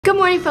Good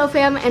morning,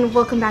 fam, and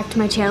welcome back to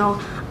my channel.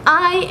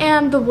 I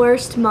am the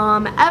worst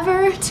mom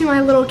ever to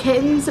my little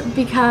kittens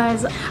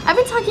because I've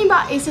been talking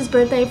about Ace's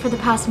birthday for the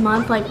past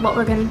month, like what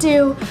we're gonna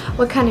do,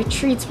 what kind of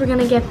treats we're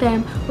gonna get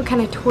them, what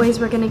kind of toys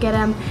we're gonna get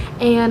him,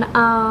 and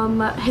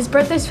his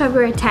birthday's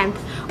February 10th,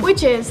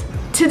 which is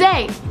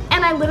today.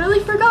 And I literally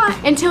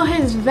forgot until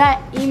his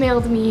vet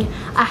emailed me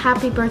a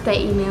happy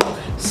birthday email.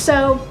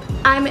 So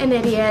I'm an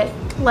idiot.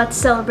 Let's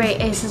celebrate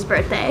Ace's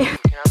birthday.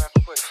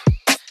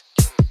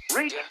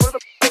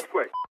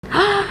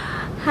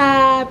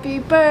 Happy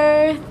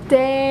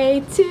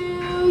birthday to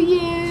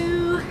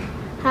you.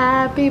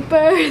 Happy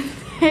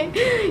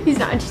birthday. He's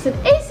not interested.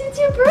 Ace, it's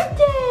your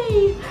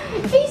birthday.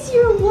 Ace,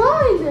 you're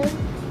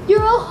 1.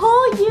 You're a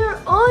whole year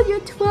old. You're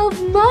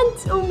 12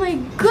 months. Oh my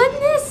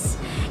goodness.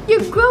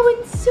 You're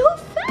growing so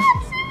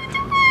fast.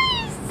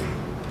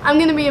 I'm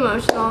gonna be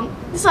emotional.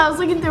 So I was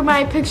looking through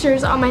my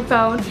pictures on my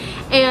phone,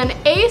 and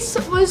Ace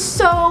was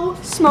so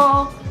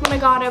small when I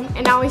got him,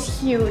 and now he's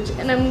huge,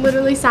 and I'm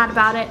literally sad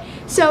about it.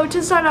 So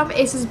to start off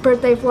Ace's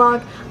birthday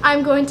vlog,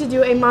 I'm going to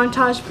do a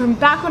montage from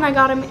back when I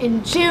got him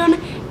in June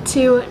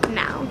to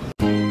now.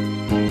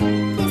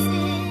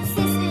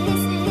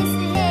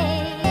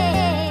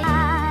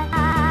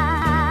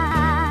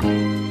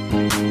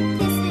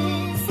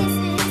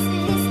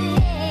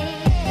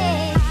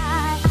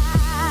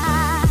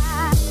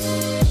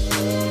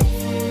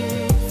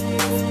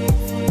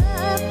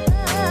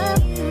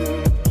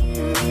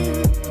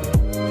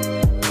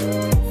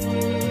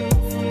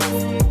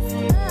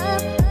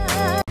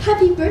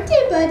 Happy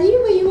birthday, buddy.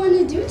 What do you want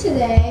to do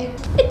today?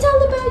 It's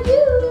all about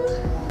you.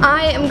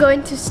 I am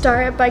going to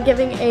start by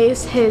giving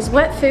Ace his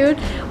wet food,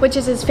 which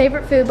is his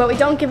favorite food, but we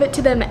don't give it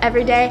to them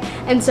every day,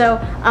 and so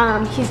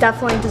he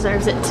definitely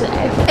deserves it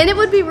today. And it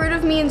would be rude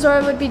of me, and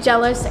Zora would be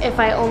jealous if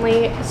I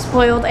only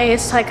spoiled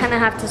Ace, so I kind of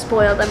have to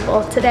spoil them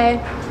both today,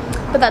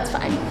 but that's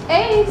fine.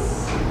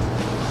 Ace!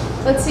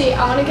 Let's see,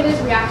 I want to get his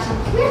reaction.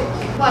 Come here.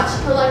 Watch,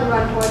 he'll like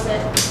run towards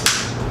it.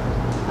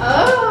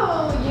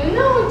 Oh, you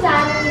know what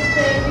that is,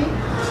 baby.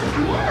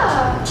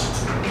 Yeah.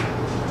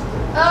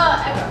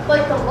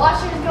 Like the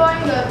washer's going,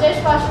 the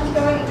dishwasher's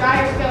going, the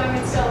dryer's going,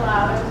 it's so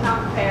loud. I was not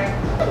prepared.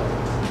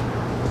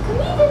 Come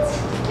eat it.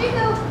 There you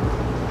go.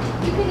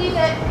 You can eat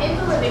it in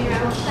the living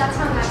room. That's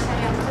how nice I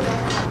am today.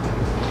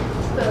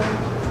 Boom.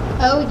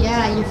 Oh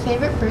yeah, your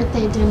favorite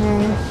birthday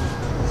dinner.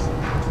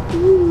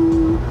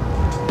 Ooh.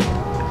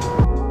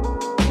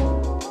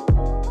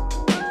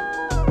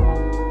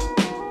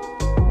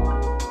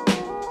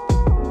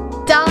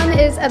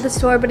 Is at the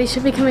store, but he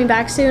should be coming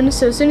back soon,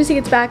 so as soon as he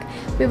gets back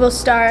we will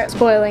start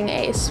spoiling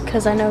Ace,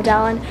 because I know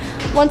Dallin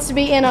wants to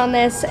be in on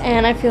this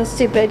and I feel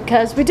stupid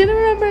because we didn't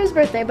remember his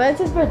birthday, but it's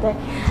his birthday.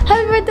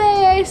 Happy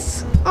birthday,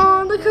 Ace.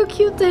 Oh, look how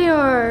cute they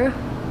are.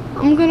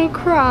 I'm gonna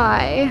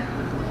cry.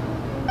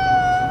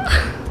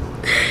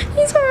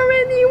 He's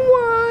already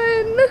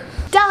 1.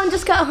 Dallin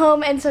just got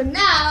home, and so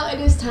now it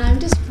is time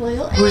to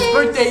spoil Ace. Whose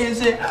birthday is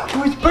it?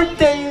 Whose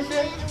birthday is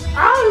it?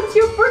 Oh, it's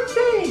your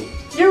birthday.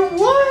 You're 1!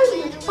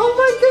 Oh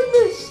my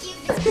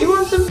goodness! You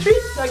want some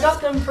treats? I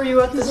got them for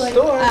you at the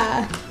store.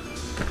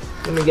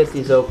 Let me get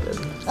these open.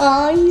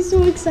 Oh, he's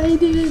so excited.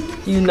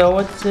 Do you know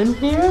what's in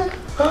here?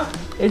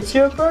 It's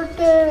your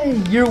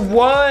birthday! You're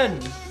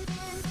 1!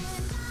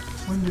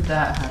 When did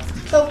that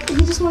happen? Oh,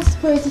 he just wants to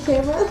play with the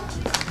camera.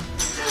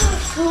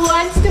 Who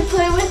wants to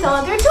play with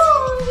all their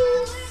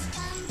toys?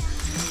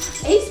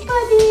 Ace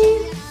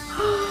buddy!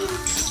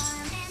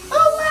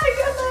 Oh my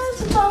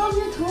goodness, it's all of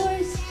your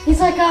toys. He's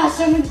like, ah,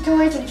 so many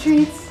toys and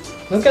treats.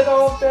 Look at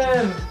all of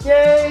them!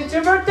 Yay, it's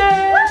your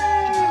birthday!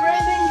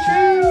 Raining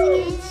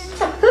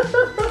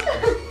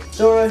treats!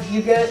 Zora,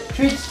 you get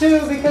treats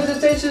too because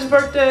it's Ace's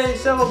birthday.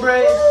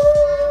 Celebrate!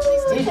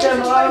 Eat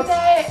them up!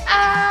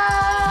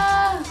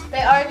 Ah!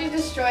 They already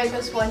destroyed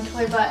this one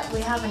toy, but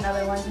we have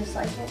another one just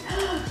like it.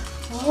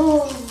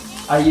 Oh!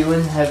 Are you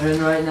in heaven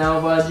right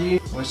now,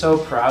 Baji? We're so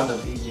proud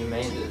of you. You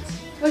made it.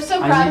 We're so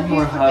proud of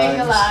you for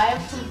being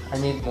alive. I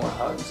need more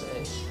hugs,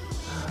 Ace.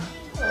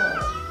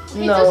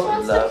 He just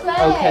wants to play.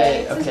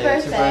 Okay, it's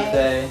it's your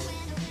birthday.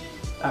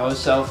 I was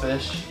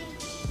selfish.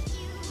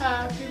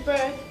 Happy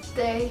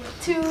birthday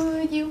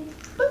to you.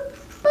 Boop,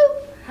 boop.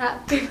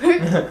 Happy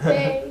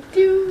birthday to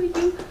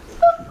you.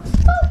 Boop,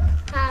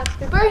 boop.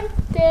 Happy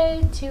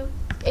birthday to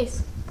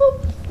Ace.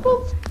 Boop,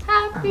 boop.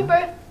 Happy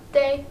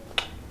birthday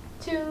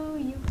to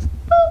you.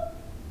 Boop.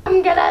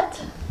 I'm good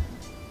at.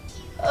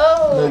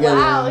 Oh, look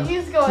wow, at him.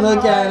 he's going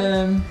Look hard. at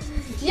him.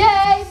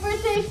 Yay,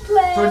 birthday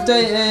play.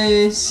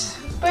 Birthday Ace.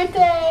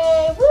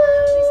 Birthday,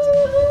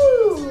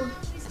 woo!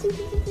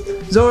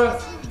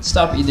 Zora,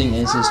 stop eating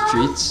Ace's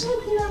treats.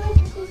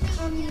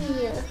 Come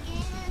here.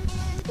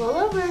 Roll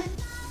over.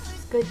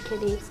 Good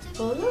kitty.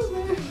 Roll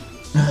over.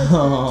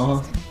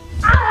 Aww.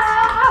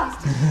 Ah!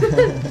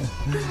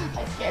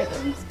 I scared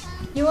them.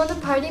 You want a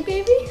party,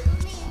 baby?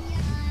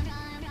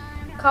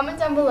 Comment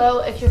down below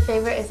if your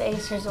favorite is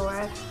Ace or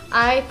Zora.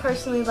 I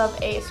personally love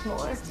Ace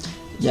more.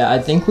 Yeah, I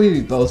think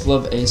we both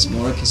love Ace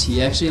more because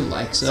he actually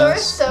likes Zora's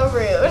us. so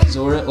rude.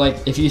 Zora, like,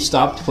 if you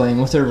stopped playing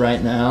with her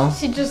right now,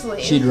 She'd just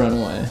leave. she'd run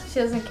away.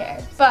 She doesn't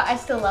care. But I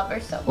still love her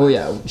so much. Oh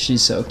yeah,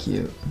 she's so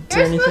cute.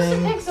 You're supposed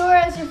to pick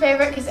Zora as your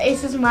favorite because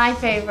Ace is my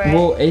favorite.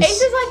 Well,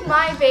 Ace is like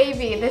my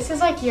baby. This is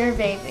like your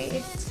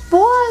baby.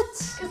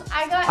 What? Because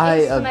I got I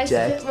Ace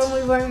object.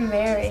 when we weren't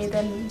married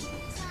and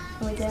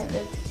we didn't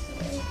live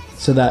together.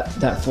 So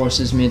that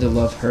forces me to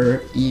love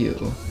her.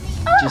 Ew.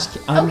 Then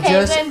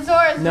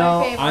Zora's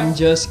my favorite. I'm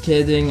just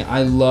kidding.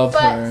 I love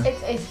her. But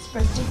it's Ace's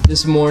birthday.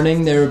 This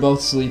morning they were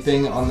both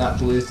sleeping on that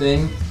blue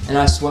thing, and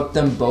I swept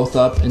them both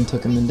up and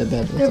took them into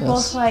bed with They're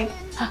us. both like.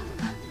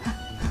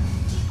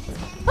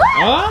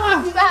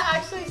 Ah! That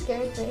actually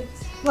scared me.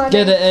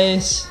 Get it,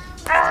 Ace.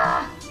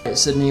 Ah! Right,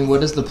 Sydney,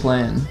 what is the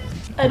plan?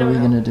 What are we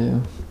gonna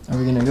do? Are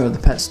we gonna go to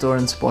the pet store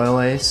and spoil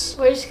Ace?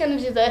 We're just gonna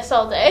do this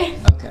all day.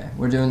 Okay,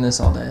 we're doing this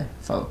all day,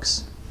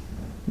 folks.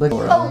 Look.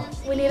 Oh,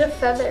 we need a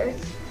feather.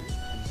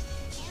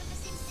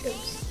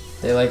 Oops.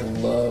 They like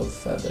love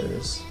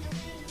feathers.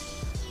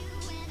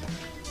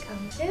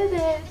 Come get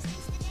it.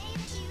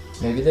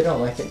 Maybe they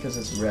don't like it because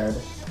it's red.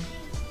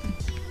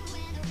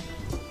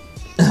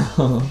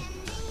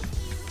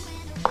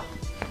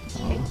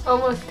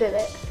 Almost did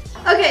it.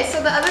 Okay,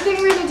 so the other thing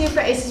we're gonna do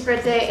for Ace's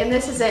birthday, and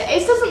this is it.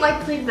 Ace doesn't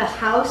like to leave the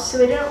house, so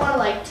we didn't want to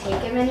like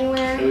take him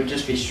anywhere. It would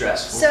just be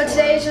stressful. So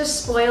today is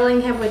just spoiling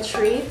him with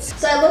treats.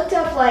 So I looked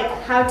up like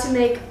how to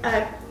make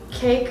a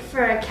cake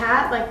for a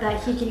cat, like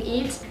that he can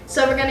eat.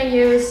 So we're gonna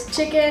use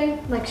chicken,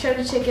 like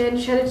shredded chicken,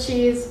 shredded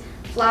cheese,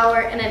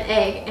 flour, and an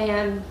egg,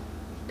 and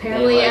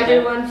apparently like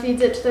everyone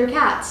feeds it to their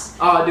cats.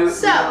 Oh, do it.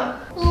 So,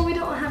 well, we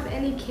don't have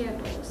any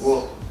candles.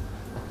 Well,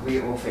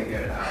 we'll figure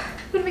it out.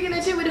 What are we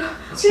gonna do? We don't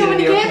have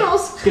any okay.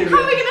 candles. How are we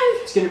gonna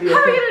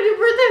do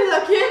birthday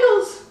without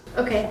candles?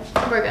 Okay,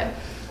 we're good.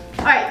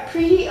 All right,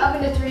 preheat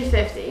oven to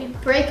 350.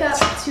 Break up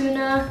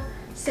tuna,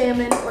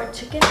 salmon, or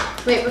chicken.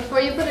 Wait, before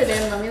you put it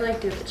in, let me like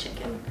do the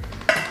chicken.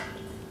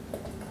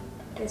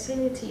 Okay, so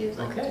you need to use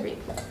like 3.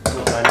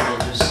 Don't mind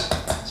me just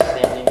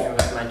standing here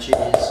with my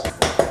cheese.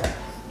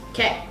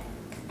 Okay.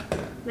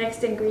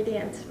 Next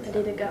ingredient,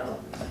 ready to go.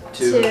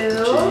 2 cheese.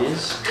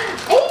 Ace,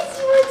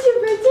 you want your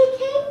birthday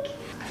cake?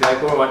 I feel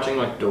like we're watching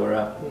like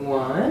Dora.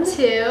 1,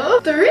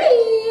 2, 3. 3,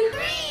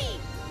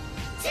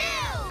 2.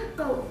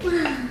 Oh.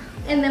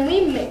 And then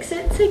we mix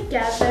it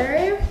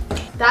together.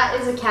 That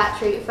is a cat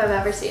treat if I've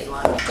ever seen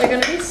one. They're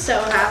gonna be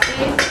so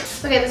happy.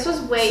 Okay, this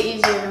was way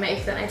easier to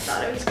make than I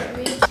thought it was gonna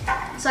be.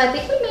 So I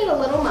think we made a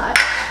little much.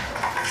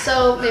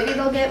 So maybe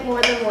they'll get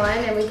more than one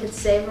and we could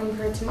save them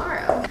for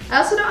tomorrow. I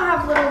also don't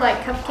have little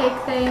like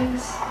cupcake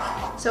things.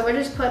 So we're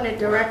just putting it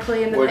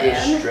directly in the pan. We're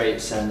just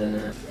straight sending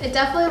it. It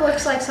definitely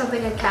looks like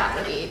something a cat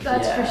would eat,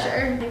 that's for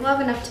sure. We'll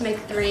have enough to make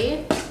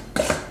 3.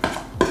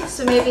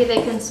 So maybe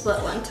they can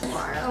split one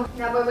tomorrow.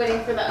 Now we're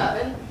waiting for the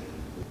oven.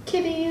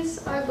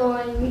 Kitties are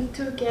going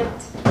to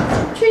get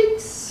some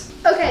treats.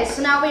 Okay,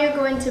 so now we are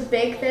going to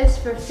bake this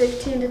for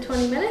 15 to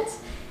 20 minutes.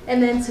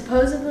 And then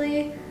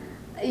supposedly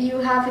you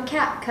have a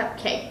cat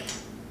cupcake.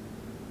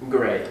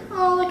 Great.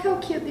 Oh, look how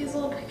cute these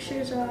little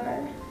pictures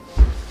are.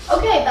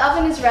 Okay, the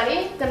oven is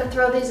ready. Gonna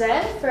throw these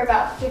in for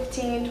about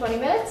 15, 20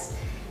 minutes.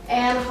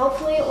 And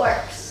hopefully it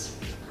works.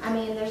 I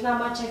mean, there's not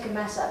much I can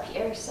mess up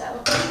here,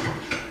 so.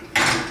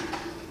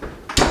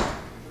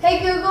 Hey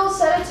Google,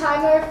 set a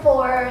timer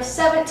for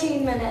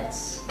 17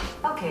 minutes.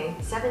 Okay,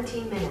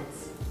 17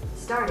 minutes.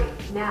 Starting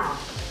now.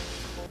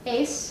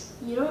 Ace,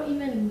 you don't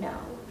even know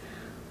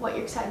what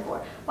you're excited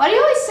for. Why do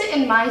you always sit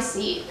in my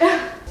seat?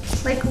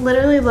 Like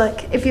literally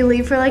look, if you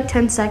leave for like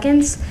 10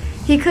 seconds,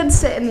 he could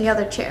sit in the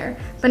other chair.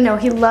 But no,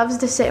 he loves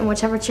to sit in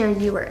whichever chair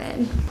you were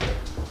in.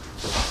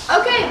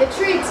 Okay, the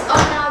treats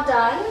are now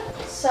done.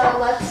 So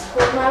let's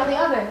pull them out of the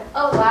oven.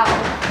 Oh wow.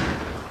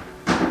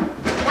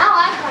 Now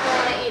I kind of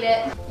want to eat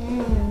it.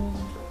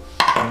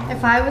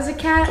 If I was a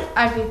cat,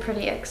 I'd be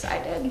pretty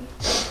excited.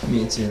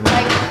 Me too.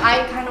 Like,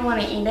 I kind of want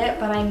to eat it,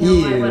 but I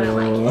know I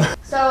wouldn't like it.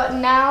 So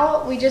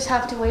now we just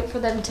have to wait for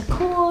them to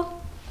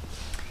cool,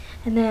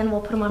 and then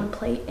we'll put them on a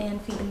plate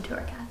and feed them to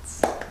our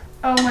cats.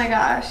 Oh my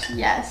gosh,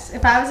 yes.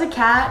 If I was a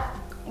cat,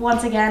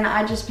 once again,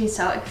 I'd just be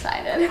so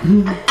excited.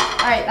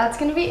 All right, that's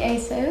gonna be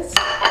Ace's.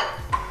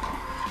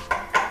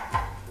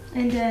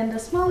 And then the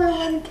smaller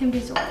one can be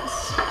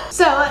Zora's.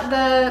 So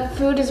the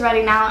food is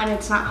ready now and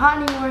it's not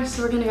hot anymore,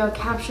 so we're gonna go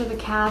capture the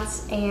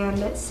cats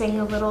and sing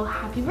a little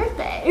happy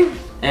birthday.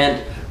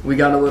 And we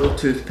got a little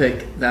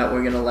toothpick that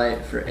we're gonna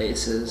light for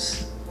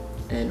Ace's,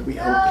 and we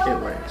hope it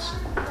works.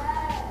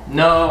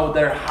 No,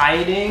 they're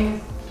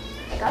hiding.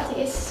 I got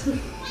these.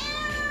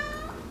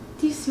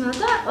 Do you smell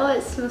that? Oh,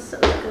 it smells so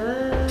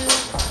good.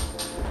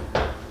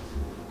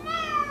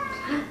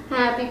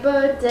 Happy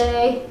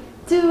birthday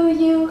to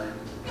you.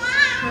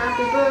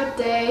 Happy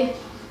birthday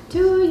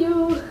to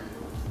you.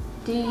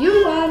 Do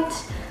you want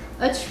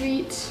a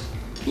treat?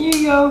 Here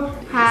you go.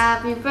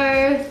 Happy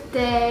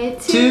birthday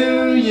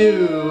to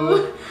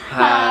you.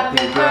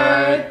 Happy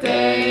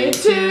birthday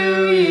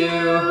to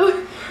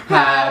you.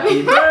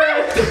 Happy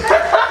birthday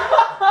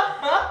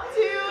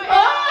to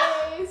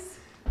Ace.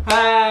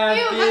 Happy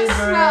Ew,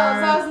 that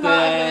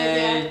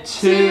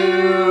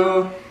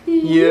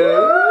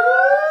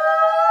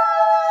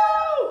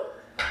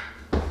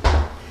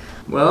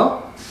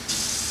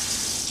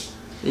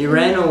He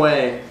ran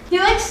away. He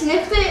like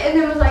sniffed it and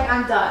then was like,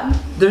 I'm done.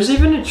 There's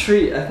even a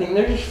treat. I think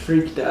they're just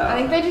freaked out. I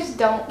think they just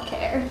don't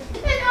care. And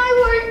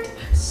I worked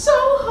so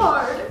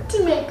hard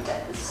to make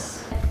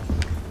this.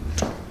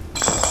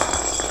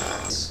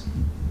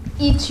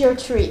 Eat your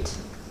treat.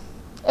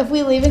 If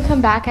we leave and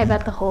come back, I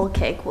bet the whole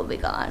cake will be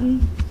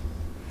gone.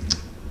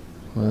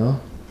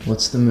 Well,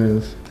 what's the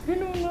move? I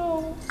don't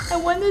know. I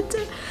wanted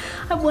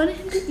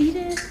him to eat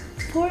it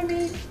for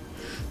me,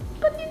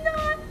 but he's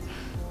not.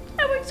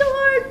 I worked so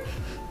hard.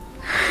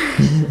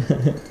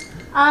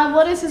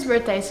 What is his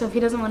birthday? So if he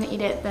doesn't want to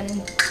eat it, then...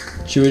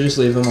 Should we just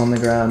leave them on the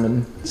ground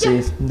and see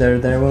if they're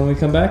there when we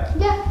come back?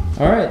 Yeah.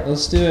 All right,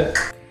 let's do it.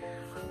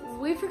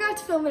 We forgot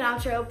to film an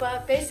outro,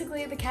 but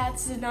basically the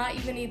cats did not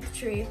even eat the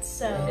treats,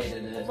 so They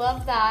hated it.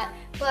 love that.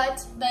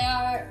 But they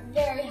are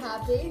very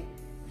happy.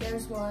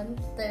 There's one,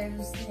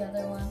 there's the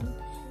other one.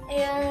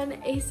 And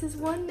Ace is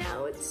one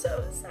now. It's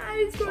so sad.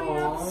 He's growing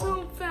up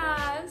so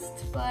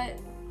fast. But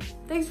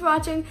thanks for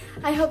watching.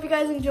 I hope you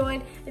guys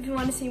enjoyed. If you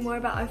want to see more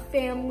about our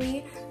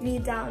family, me,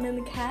 Dalton, and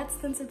the cats,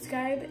 then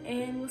subscribe.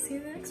 And we'll see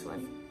you in the next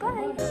one.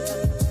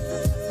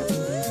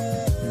 Bye.